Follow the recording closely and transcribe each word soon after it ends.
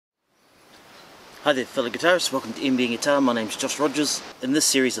Hi there fellow guitarists, welcome to NBN Guitar. My name's Josh Rogers. In this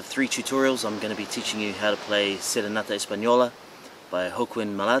series of 3 tutorials I'm going to be teaching you how to play Serenata Española by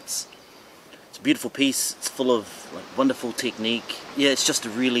Joaquin Malats. It's a beautiful piece, it's full of wonderful technique. Yeah, it's just a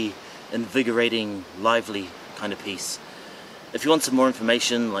really invigorating, lively kind of piece. If you want some more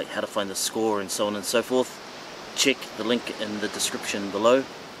information like how to find the score and so on and so forth, check the link in the description below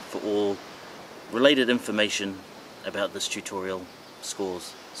for all related information about this tutorial,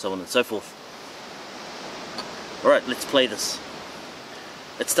 scores, so on and so forth. Alright, let's play this.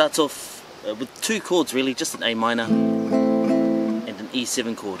 It starts off with 2 chords really, just an A minor and an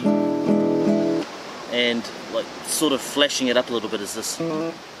E7 chord. And like sort of flashing it up a little bit is this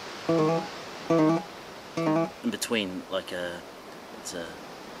in between, like it's an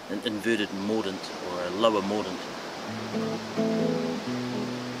inverted mordant or a lower mordant.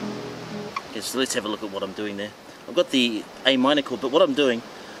 Okay, so let's have a look at what I'm doing there. I've got the A minor chord, but what I'm doing,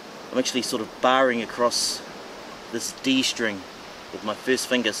 I'm actually sort of barring across this D string with my first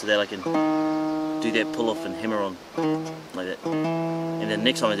finger so that I can do that pull off and hammer on like that. And then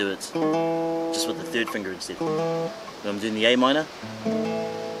next time I do it, it's just with the 3rd finger instead. When I'm doing the A minor,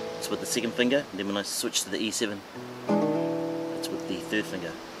 it's with the 2nd finger, and then when I switch to the E7, it's with the 3rd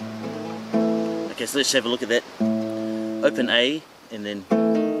finger. Okay, so let's have a look at that. Open A, and then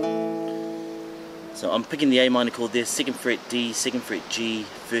so I'm picking the A minor chord there, 2nd fret D, 2nd fret G,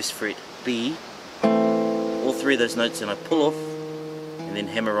 1st fret B. All 3 of those notes, and I pull off and then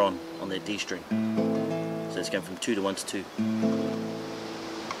hammer on that D string. So it's going from 2 to 1 to 2.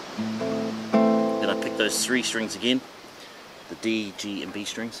 Then I pick those 3 strings again, the D, G and B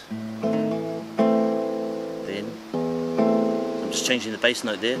strings. Then I'm just changing the bass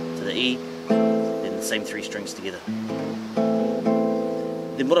note there to the E, then the same 3 strings together.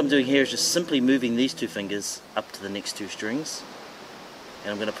 Then what I'm doing here is just simply moving these 2 fingers up to the next 2 strings. And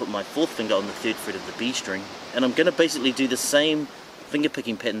I'm going to put my 4th finger on the 3rd fret of the B string, and I'm going to basically do the same finger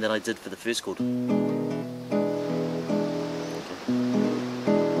picking pattern that I did for the first chord. Okay.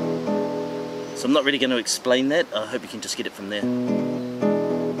 So I'm not really going to explain that, I hope you can just get it from there.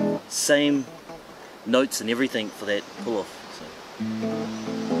 Same notes and everything for that pull off. So.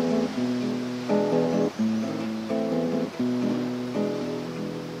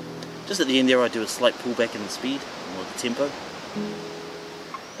 Just at the end there I do a slight pullback in the speed, or the tempo.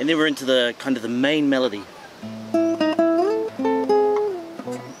 And then we're into the kind of the main melody.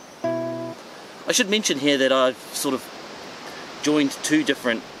 I should mention here that I've sort of joined 2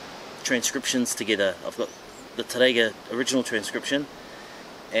 different transcriptions together. I've got the Tarrega original transcription,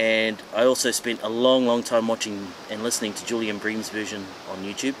 and I also spent a long time watching and listening to Julian Bream's version on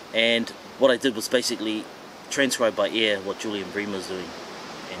YouTube. And what I did was basically transcribe by ear what Julian Bream was doing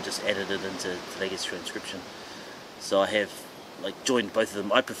and just added it into Tarrega's transcription. So I have joined both of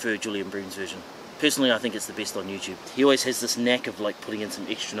them. I prefer Julian Bream's version. Personally, I think it's the best on YouTube. He always has this knack of putting in some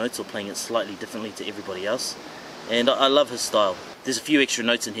extra notes or playing it slightly differently to everybody else, and I love his style. There's a few extra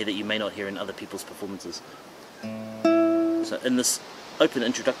notes in here that you may not hear in other people's performances. So in this open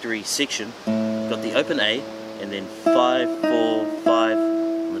introductory section, I've got the open A and then 5, 4, 5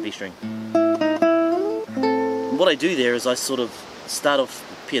 on the B string. And what I do there is I sort of start off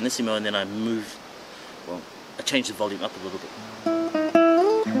pianissimo and then I move, well, I change the volume up a little bit.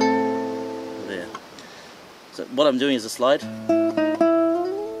 There. So what I'm doing is a slide to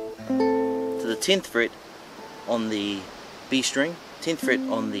the 10th fret on the B string, 10th fret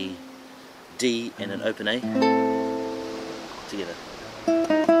on the D and an open A together.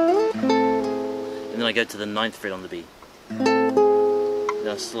 And then I go to the 9th fret on the B. Then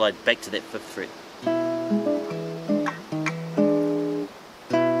I slide back to that 5th fret.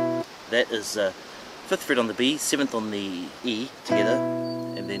 That is 5th fret on the B, 7th on the E together,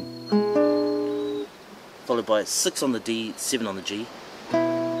 and then followed by 6 on the D, 7 on the G,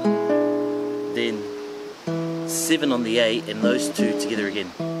 then 7 on the A, and those 2 together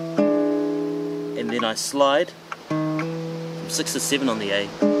again. And then I slide from 6 to 7 on the A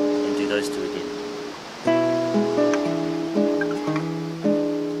and do those 2 again.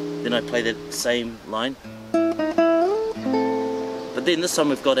 Then I play that same line. But then this time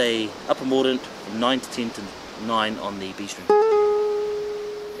we've got a upper mordant from 9 to 10 to 9 on the B string.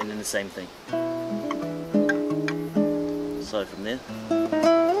 And then the same thing. So from there.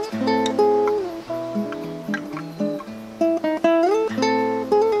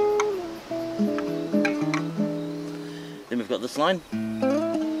 Then we've got this line.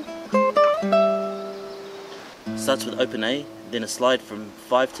 Starts with open A, then a slide from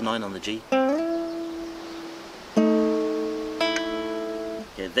 5 to 9 on the G.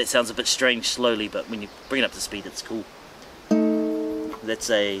 Yeah, that sounds a bit strange slowly, but when you bring it up to speed it's cool. That's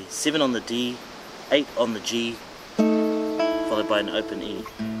a 7 on the D, 8 on the G, followed by an open E.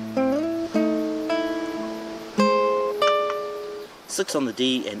 6 on the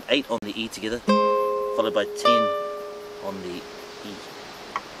D and 8 on the E together, followed by 10 on the E.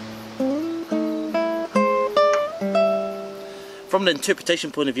 From the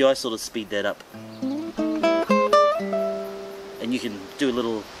interpretation point of view, I sort of speed that up. And you can do a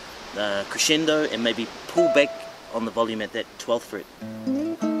little crescendo and maybe pull back on the volume at that 12th fret.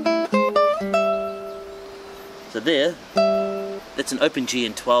 So there, that's an open G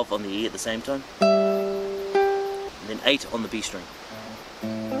and 12 on the E at the same time. And then 8 on the B string.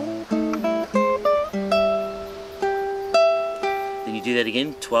 Then you do that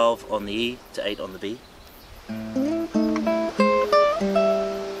again, 12 on the E to 8 on the B. And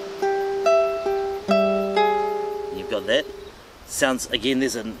you've got that. Sounds, again,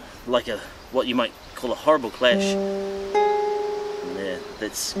 there's like a what you might call a horrible clash. And there,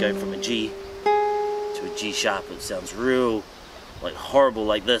 that's going from a G to a G sharp. It sounds real, like horrible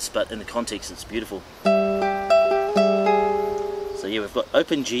like this, but in the context it's beautiful. So yeah, we've got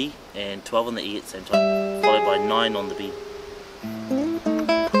open G and 12 on the E at the same time, followed by 9 on the B.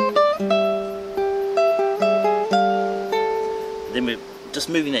 Then we're just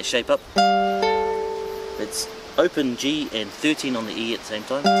moving that shape up. It's open G and 13 on the E at the same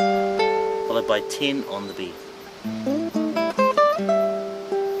time, followed by 10 on the B.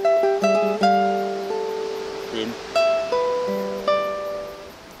 Then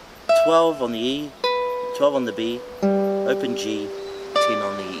 12 on the E, 12 on the B, open G, 10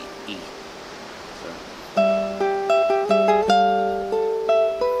 on the E.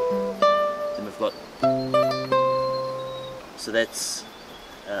 Then we've got, so that's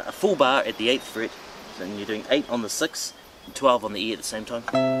a full bar at the 8th fret. So you're doing 8 on the 6 and 12 on the E at the same time.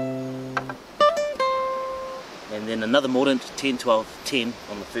 And then another mordant, 10, 12, 10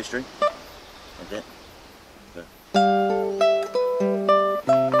 on the first string, like that. So.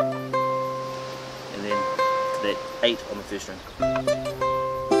 And then to that 8 on the first string.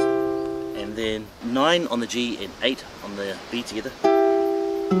 And then 9 on the G and 8 on the B together.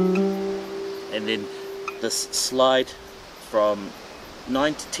 And then this slide from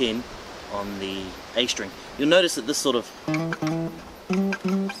 9 to 10 on the A string. You'll notice that this sort of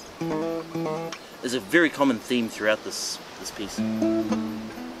is a very common theme throughout this piece.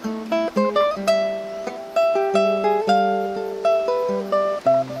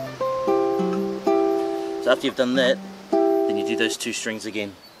 So after you've done that, then you do those two strings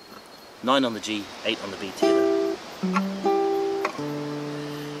again. 9 on the G, 8 on the B together.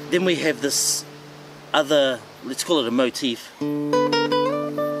 Then we have this other, let's call it a motif.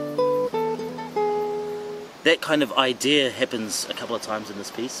 That kind of idea happens a couple of times in this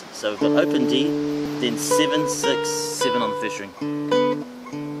piece. So we've got open D, then 7, 6, 7 on the first string.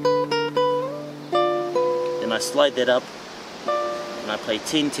 Then I slide that up, and I play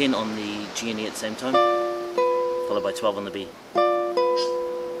 10, 10 on the G and E at the same time, followed by 12 on the B.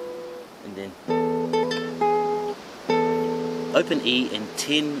 And then open E and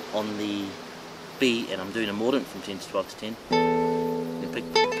 10 on the B, and I'm doing a mordant from 10 to 12 to 10. Then pick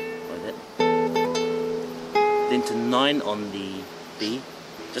like that. Then to 9 on the B.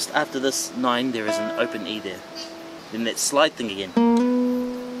 Just after this 9 there is an open E there. Then that slide thing again.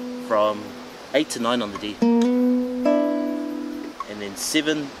 From 8 to 9 on the D. And then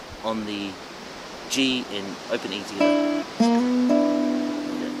 7 on the G and open E together.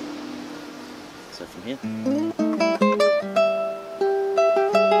 Okay. So from here.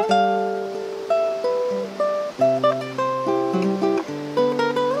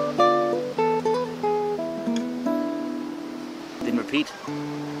 Repeat.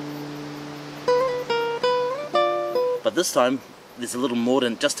 But this time there's a little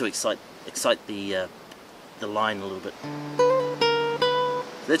mordant just to excite the line a little bit.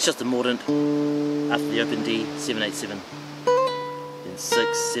 So that's just a mordant after the open D, 7, 8, 7, then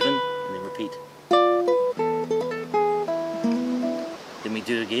 6, 7, and then repeat. Then we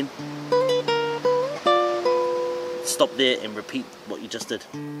do it again. Stop there and repeat what you just did.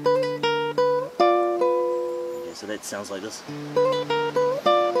 So that sounds like this.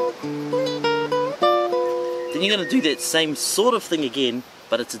 Then you're going to do that same sort of thing again,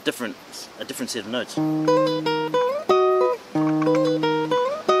 but it's a different set of notes.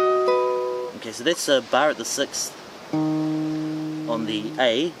 Okay, so that's a bar at the 6th on the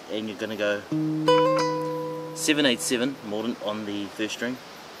A, and you're going to go 7, 8, 7, mordant on the first string,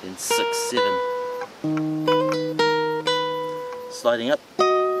 then 6, 7. Sliding up,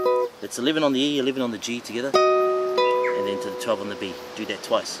 that's 11 on the E, 11 on the G together. And then to the 12 on the B. Do that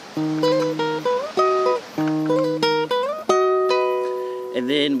twice. And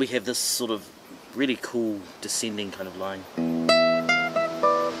then we have this sort of really cool descending kind of line.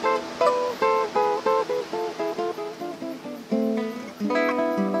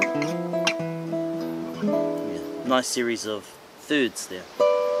 Yeah, nice series of thirds there.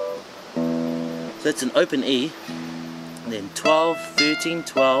 So that's an open E, and then 12, 13,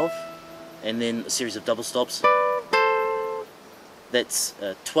 12, and then a series of double stops. That's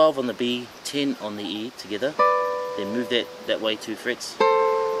 12 on the B, 10 on the E together. Then move that way 2 frets.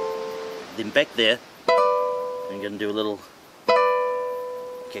 Then back there, I'm going to do a little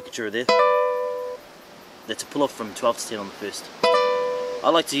caricature there. That's a pull off from 12 to 10 on the first. I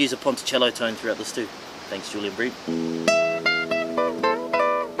like to use a ponticello tone throughout this too. Thanks, Julian Bream.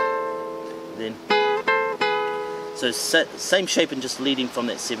 Then, so same shape and just leading from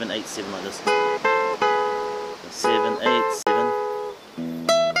that 7, 8, 7 like this. 7, 8, 7.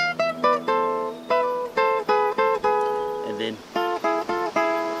 And then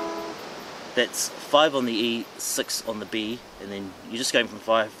that's 5 on the E, 6 on the B, and then you're just going from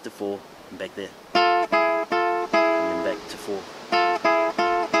 5 to 4 and back there. And then back to 4.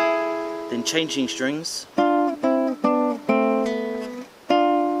 Then changing strings.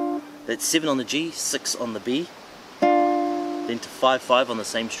 That's 7 on the G, 6 on the B, then to 5, 5 on the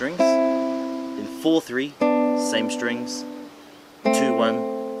same strings, then 4, 3, same strings, 2,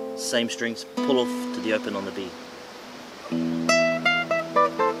 1, same strings, pull off to the open on the B.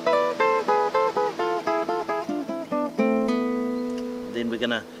 Then we're going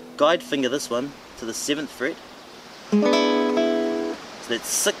to guide finger this one to the 7th fret, so that's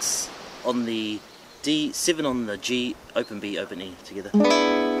 6 on the D, 7 on the G, open B, open E together.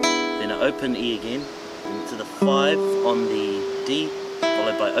 Then an open E again, into the 5 on the D,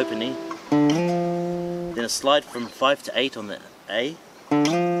 followed by open E. Then a slide from 5 to 8 on the A,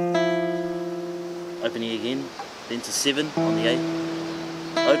 open E again, then to 7 on the A,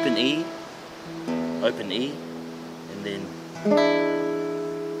 open E, and then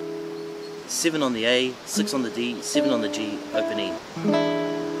 7 on the A, 6 on the D, 7 on the G, open E.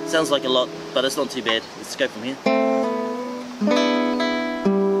 Sounds like a lot, but it's not too bad. Let's go from here.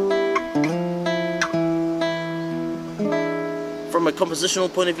 From a compositional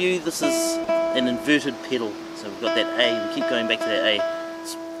point of view, this is an inverted pedal. So we've got that A, we keep going back to that A.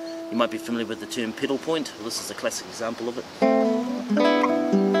 You might be familiar with the term pedal point. Well, this is a classic example of it.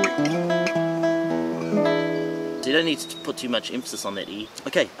 So you don't need to put too much emphasis on that E.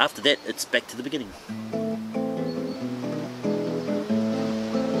 Okay, after that, it's back to the beginning.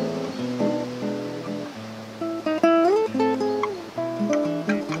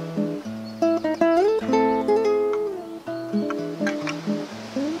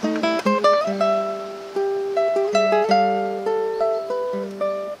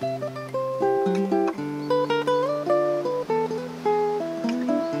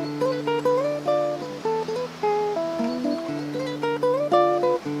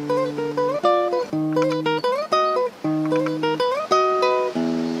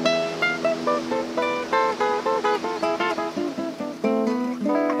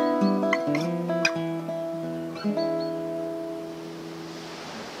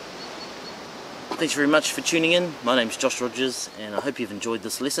 Thanks very much for tuning in. My name's Josh Rogers and I hope you've enjoyed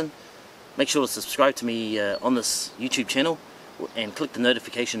this lesson. Make sure to subscribe to me on this YouTube channel and click the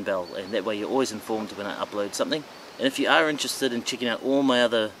notification bell, and that way you're always informed when I upload something. And if you are interested in checking out all my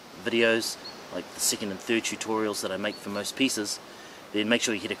other videos, like the second and third tutorials that I make for most pieces, then make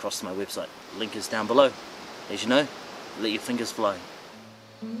sure you head across to my website. Link is down below. As you know, let your fingers fly.